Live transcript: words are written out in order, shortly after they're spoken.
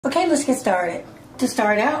Okay, let's get started. To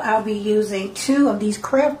start out, I'll be using 2 of these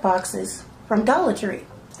craft boxes from Dollar Tree.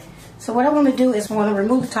 So what I want to do is I want to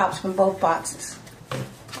remove the tops from both boxes.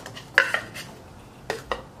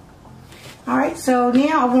 Alright, so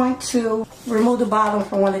now I want to remove the bottom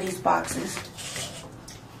from one of these boxes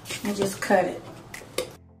and just cut it.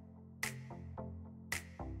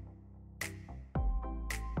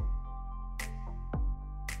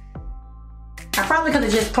 I probably could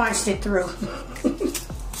have just punched it through.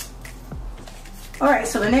 Alright,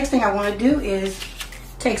 so the next thing I want to do is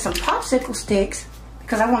take some popsicle sticks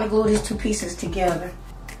because I want to glue these 2 pieces together.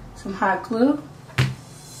 Some hot glue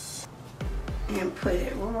and put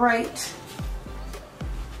it right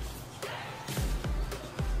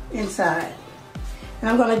inside.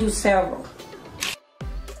 And I'm going to do several.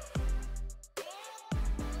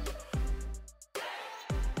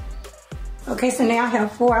 Okay, so now I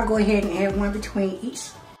have 4. I'll go ahead and add 1 between each.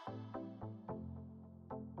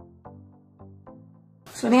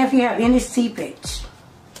 So now if you have any seepage,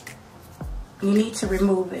 you need to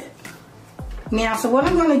remove it. Now, so what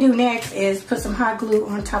I'm going to do next is put some hot glue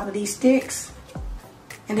on top of these sticks,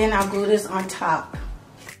 and then I'll glue this on top.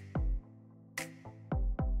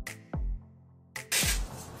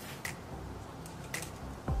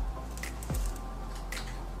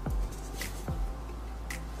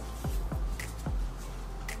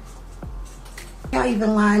 I'll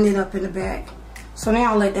even line it up in the back. So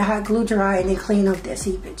now I'll let the hot glue dry and then clean up that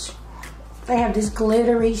seepage. I have this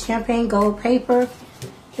glittery champagne gold paper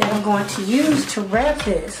that I'm going to use to wrap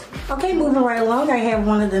this. Okay, moving right along, I have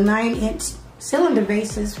one of the 9-inch cylinder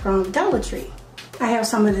vases from Dollar Tree. I have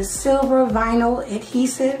some of this silver vinyl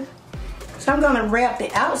adhesive. So I'm going to wrap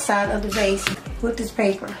the outside of the vase with this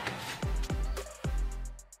paper.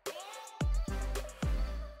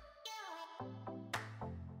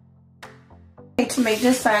 To make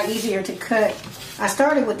this side easier to cut, I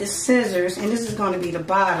started with the scissors, and this is going to be the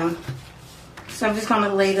bottom. So I'm just going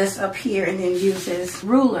to lay this up here and then use this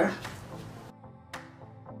ruler.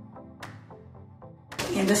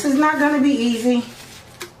 And this is not going to be easy.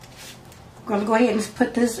 I'm going to go ahead and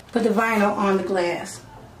put the vinyl on the glass.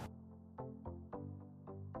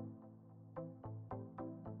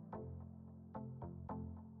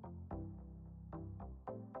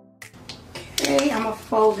 Okay, I'm going to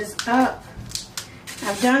fold this up.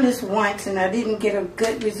 I've done this once and I didn't get a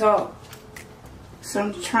good result, so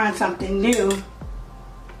I'm trying something new.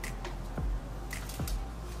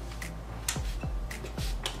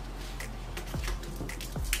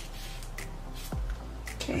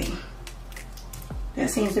 Okay, that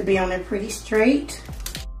seems to be on there pretty straight.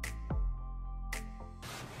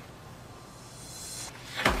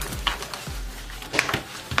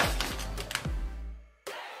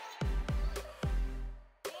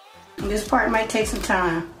 This part might take some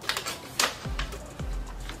time.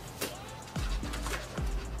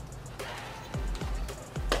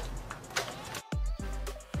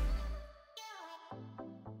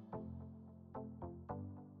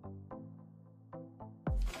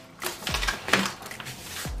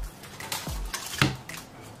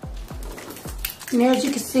 Now, as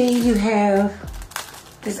you can see, you have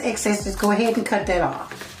this excess. Just go ahead and cut that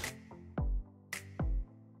off.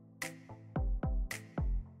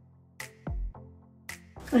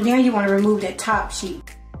 And now you want to remove that top sheet.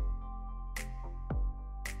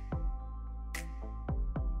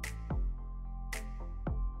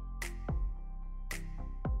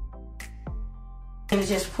 And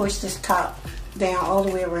just push this top down all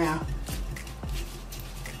the way around.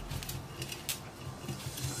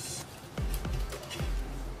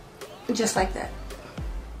 Just like that.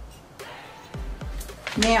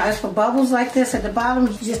 Now, as for bubbles like this at the bottom,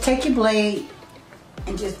 you just take your blade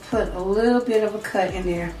and just put a little bit of a cut in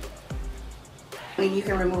there, and you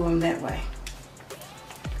can remove them that way.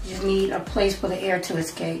 You just need a place for the air to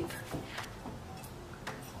escape.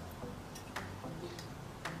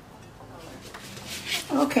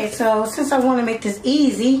 Okay, so since I want to make this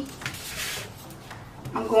easy,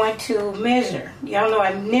 I'm going to measure. Y'all know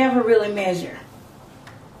I never really measure.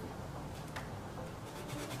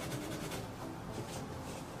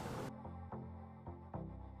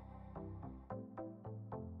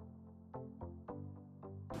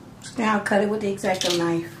 Now I'll cut it with the X-Acto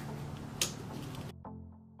knife.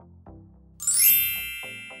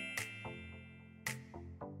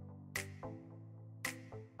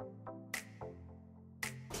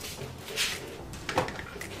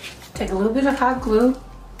 Take a little bit of hot glue.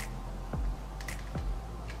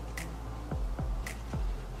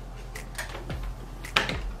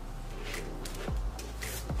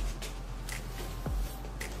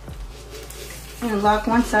 And lock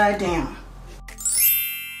one side down.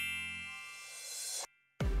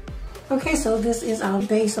 Okay, so this is our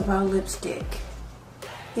base of our lipstick.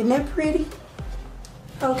 Isn't that pretty?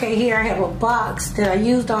 Okay, here I have a box that I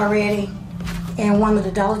used already and one of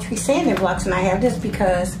the Dollar Tree sanding blocks, and I have this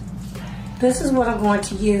because this is what I'm going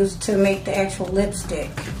to use to make the actual lipstick.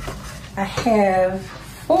 I have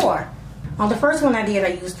 4. On the first one I did, I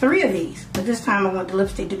used 3 of these, but this time I want the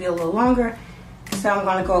lipstick to be a little longer, so I'm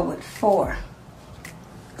going to go with 4.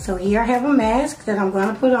 So here I have a mask that I'm going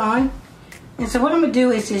to put on. And so what I'm going to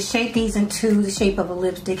do is just shape these into the shape of a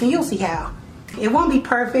lipstick, and you'll see how. It won't be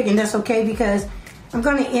perfect, and that's okay because I'm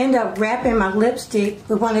going to end up wrapping my lipstick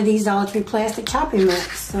with one of these Dollar Tree plastic chopping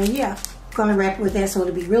mats. So yeah, I'm going to wrap it with that so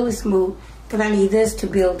it'll be really smooth, but I need this to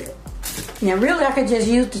build it. Now really I could just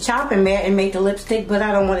use the chopping mat and make the lipstick, but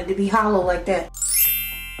I don't want it to be hollow like that.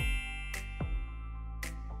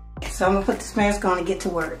 So I'm going to put this mask on and get to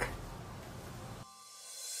work.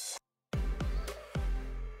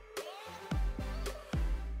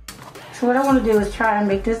 So what I want to do is try and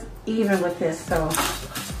make this even with this, so I'm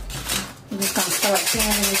just going to start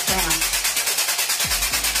sanding this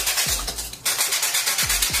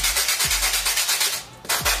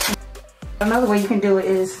down. Another way you can do it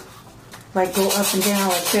is like go up and down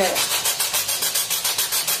like that,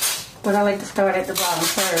 but I like to start at the bottom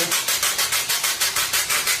first.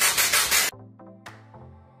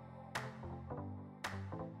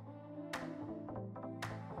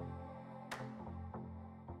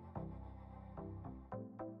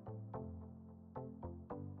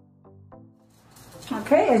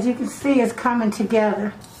 Okay, as you can see, it's coming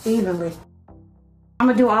together evenly. I'm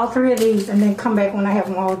going to do all 3 of these and then come back when I have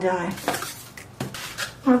them all done.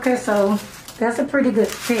 Okay, so that's a pretty good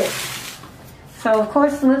fit. So of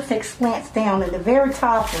course the lipstick slants down, and the very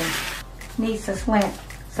top one needs to slant.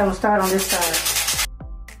 So I'm going to start on this side.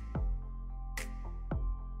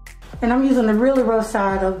 And I'm using the really rough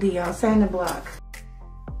side of the sanding block.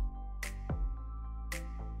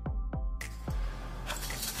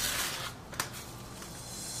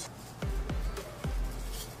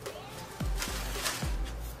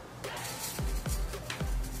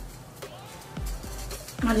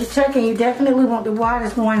 Now just checking, you definitely want the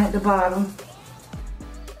widest one at the bottom.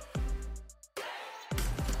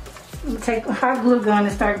 I'm going to take a hot glue gun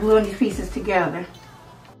and start gluing these pieces together.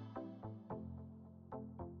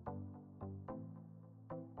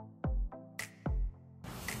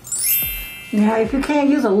 Now if you can't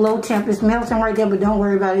use a low temp, it's melting right there, but don't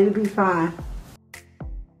worry about it, it'll be fine.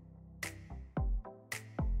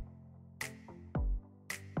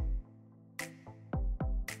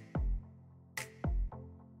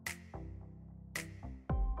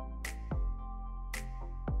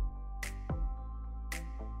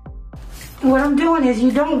 What I'm doing is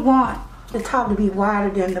you don't want the top to be wider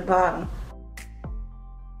than the bottom.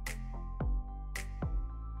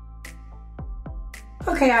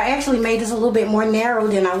 Okay, I actually made this a little bit more narrow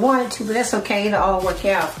than I wanted to, but that's okay, it'll all work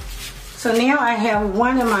out. So now I have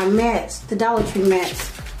one of my mats, the Dollar Tree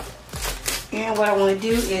mats. And what I want to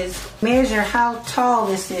do is measure how tall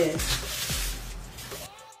this is.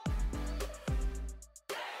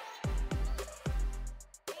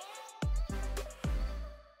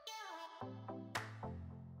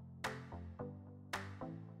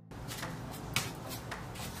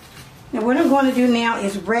 Now what I'm going to do now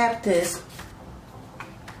is wrap this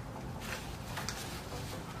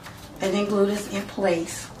and then glue this in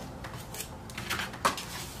place.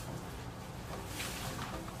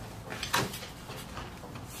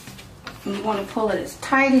 And you want to pull it as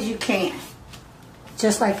tight as you can,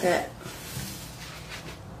 just like that.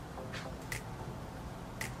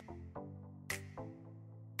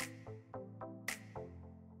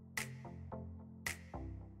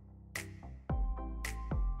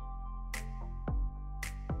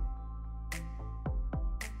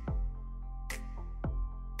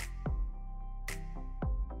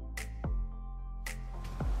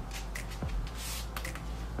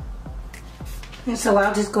 And so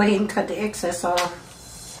I'll just go ahead and cut the excess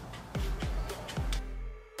off.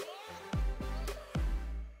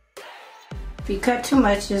 If you cut too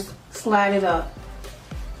much, just slide it up.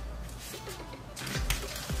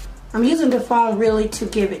 I'm using the foam really to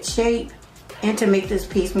give it shape and to make this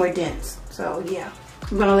piece more dense. So yeah,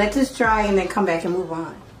 I'm gonna let this dry and then come back and move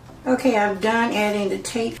on. Okay, I've done adding the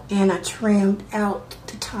tape and I trimmed out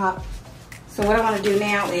the top. So what I want to do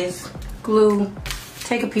now is glue.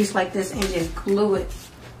 Take a piece like this and just glue it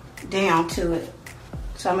down to it.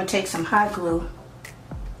 So I'm going to take some hot glue.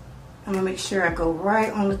 I'm going to make sure I go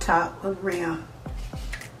right on the top of the rim,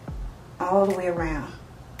 all the way around.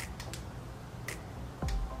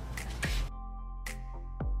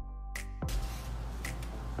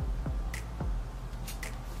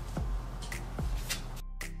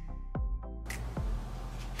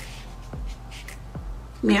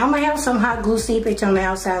 Now I'm gonna have some hot glue seepage on the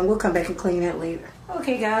outside, and we'll come back and clean that later.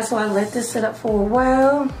 Okay guys, so I let this sit up for a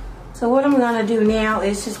while. So what I'm gonna do now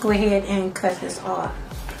is just go ahead and cut this off.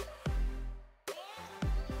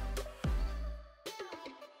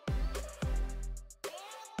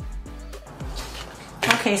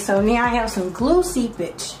 Okay, so now I have some glue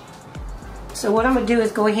seepage. So what I'm gonna do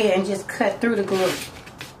is go ahead and just cut through the glue.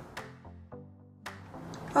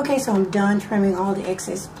 Okay, so I'm done trimming all the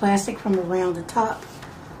excess plastic from around the top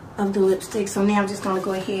of the lipstick. So now I'm just gonna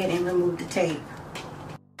go ahead and remove the tape.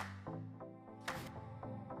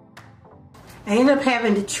 I ended up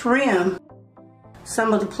having to trim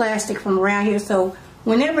some of the plastic from around here. So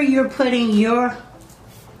whenever you're putting your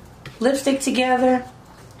lipstick together,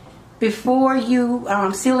 before you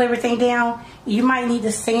seal everything down, you might need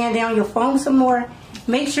to sand down your foam some more.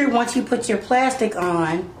 Make sure once you put your plastic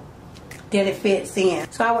on that it fits in.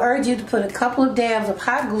 So I would urge you to put a couple of dabs of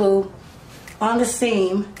hot glue on the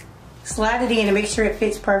seam, slide it in and make sure it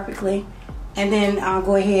fits perfectly, and then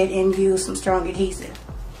go ahead and use some strong adhesive.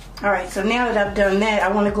 Alright, so now that I've done that,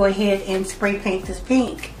 I want to go ahead and spray paint this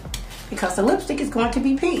pink because the lipstick is going to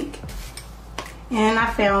be pink. And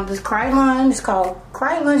I found this Krylon. It's called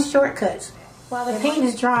Krylon Shortcuts. While the paint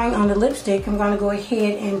is drying on the lipstick, I'm going to go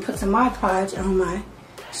ahead and put some Mod Podge on my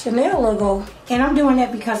Chanel logo. And I'm doing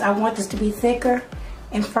that because I want this to be thicker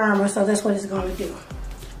and firmer, so that's what it's going to do.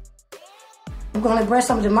 I'm going to brush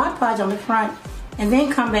some of the Mod Podge on the front and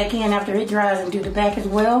then come back in after it dries and do the back as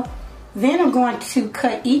well. Then I'm going to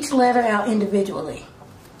cut each letter out individually.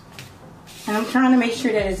 And I'm trying to make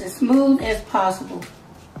sure that it's as smooth as possible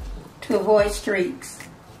to avoid streaks.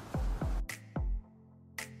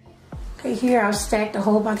 Okay, here I've stacked a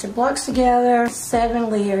whole bunch of blocks together, 7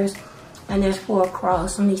 layers, and there's 4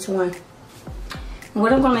 across on each one. And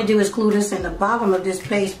what I'm going to do is glue this in the bottom of this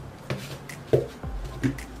base.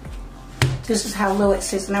 This is how low it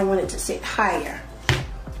sits, and I want it to sit higher.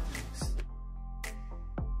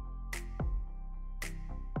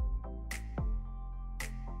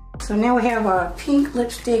 So now we have our pink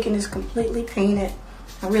lipstick and it's completely painted.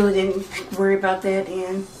 I really didn't worry about that,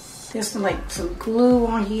 and there's some glue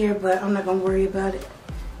on here, but I'm not going to worry about it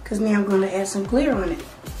because now I'm going to add some glitter on it.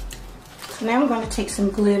 So now I'm going to take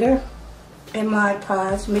some glitter and Mod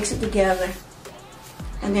Podge, mix it together,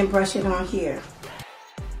 and then brush it on here.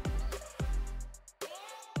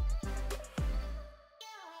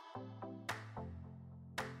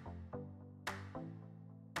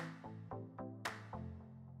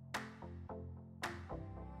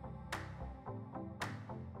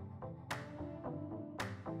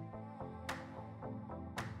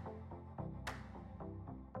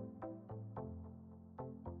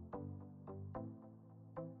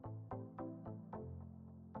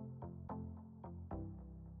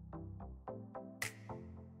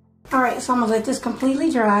 Alright, so I'm going to let this completely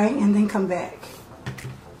dry and then come back.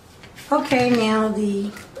 Okay, now the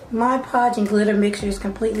Mod Podge and glitter mixture is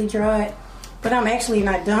completely dried, but I'm actually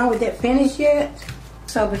not done with that finish yet.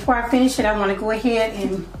 So before I finish it, I want to go ahead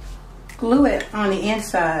and glue it on the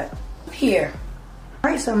inside here.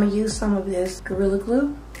 Alright, so I'm going to use some of this Gorilla Glue.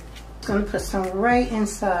 I'm going to put some right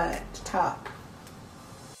inside the top.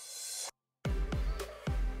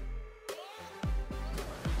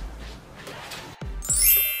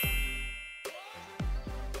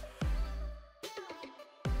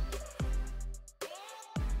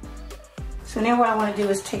 So now what I want to do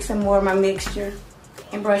is take some more of my mixture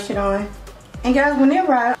and brush it on. And guys,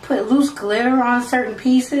 whenever I put loose glitter on certain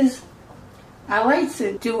pieces, I like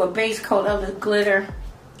to do a base coat of the glitter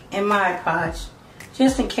and Mod Podge,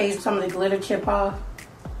 just in case some of the glitter chip off.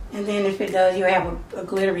 And then if it does, you have a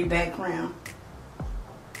glittery background.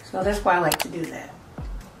 So that's why I like to do that.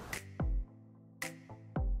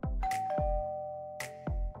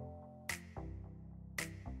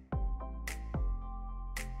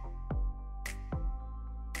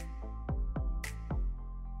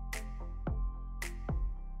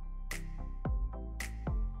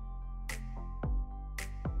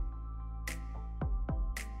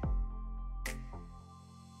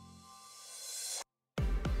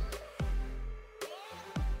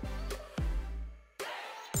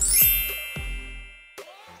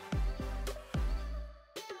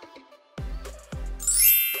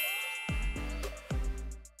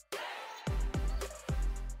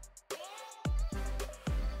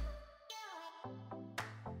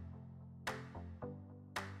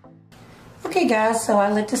 Okay guys, so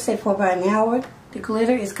I let this sit for about an hour. The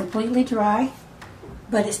glitter is completely dry,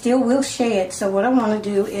 but it still will shed. So what I want to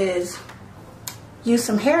do is use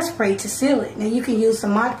some hairspray to seal it. Now you can use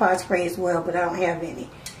some Mod Podge spray as well, but I don't have any.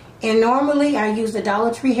 And normally I use the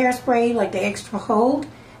Dollar Tree hairspray, like the extra hold,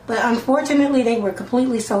 But unfortunately, they were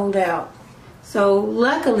completely sold out. So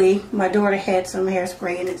luckily, my daughter had some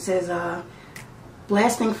hairspray, and it says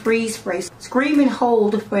blasting freeze spray, screaming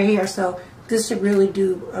hold for hair. So this should really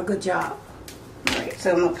do a good job. All right,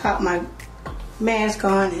 so I'm gonna pop my mask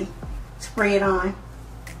on and spray it on.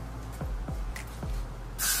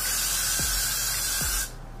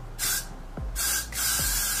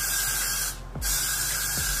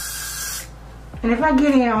 And if I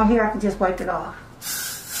get in on here, I can just wipe it off.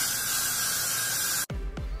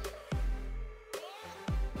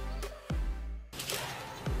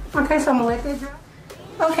 Okay, so I'm gonna let that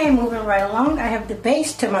dry. Okay, moving right along, I have the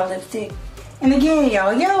base to my lipstick. And again,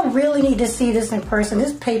 y'all really need to see this in person.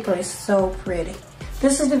 This paper is so pretty.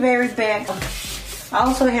 This is the very back. I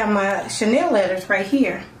also have my Chanel letters right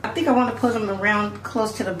here. I think I want to put them around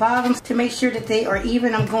close to the bottom to make sure that they are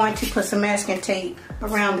even. I'm going to put some masking tape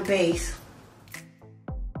around the base.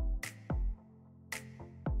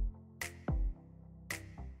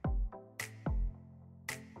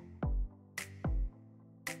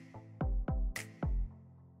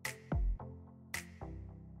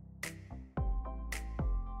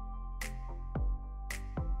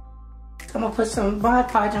 So I'm going to put some Mod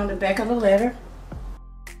Podge on the back of the letter.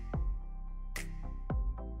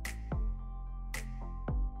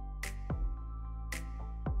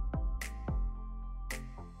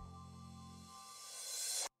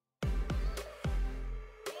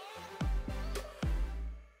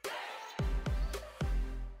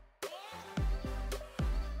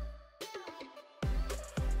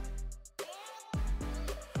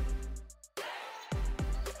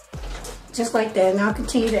 Just like that. Now I'll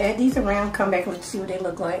continue to add these around, come back and see what they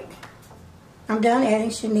look like. I'm done adding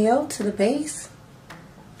Chanel to the base.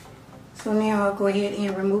 So now I'll go ahead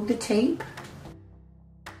and remove the tape.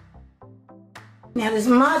 Now this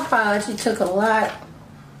Mod Podge, it took a lot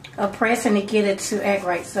of pressing to get it to act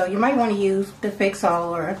right. So you might want to use the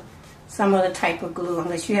FIXALL or some other type of glue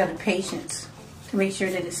unless you have the patience to make sure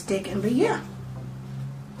that it's sticking. But yeah.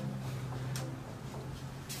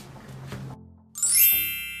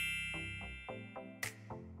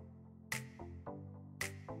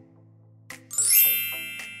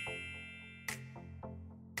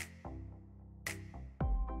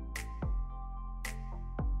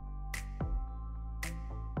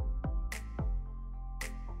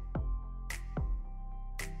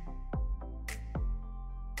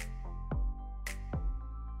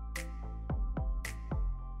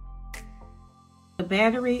 The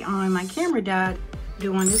battery on my camera died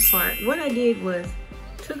doing this part. What I did was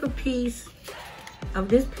took a piece of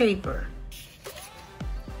this paper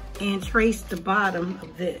and traced the bottom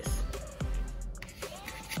of this.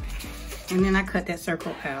 And then I cut that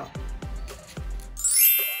circle out.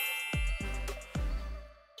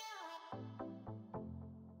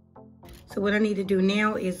 So what I need to do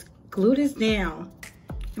now is glue this down.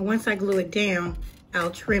 And once I glue it down,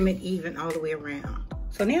 I'll trim it even all the way around.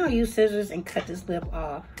 So now I'll use scissors and cut this lip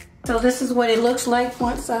off. So this is what it looks like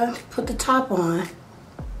once I put the top on.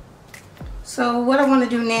 So what I want to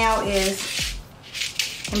do now is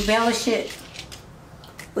embellish it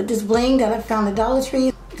with this bling that I found at Dollar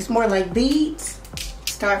Tree. It's more like beads.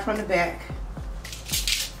 Start from the back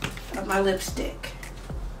of my lipstick.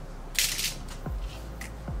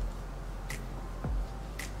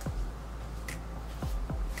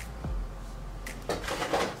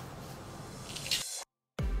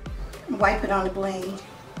 Wipe it on the bling.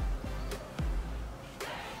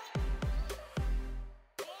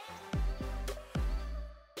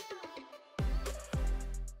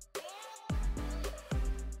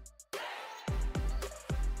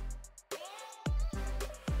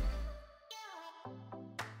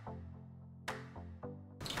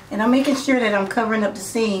 And I'm making sure that I'm covering up the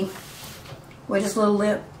seam where this little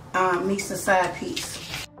lip meets the side piece.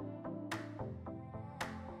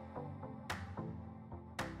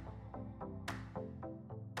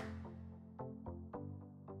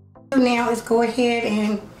 Now is go ahead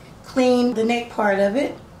and clean the neck part of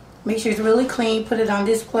it. Make sure it's really clean, put it on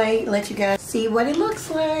display, let you guys see what it looks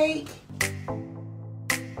like.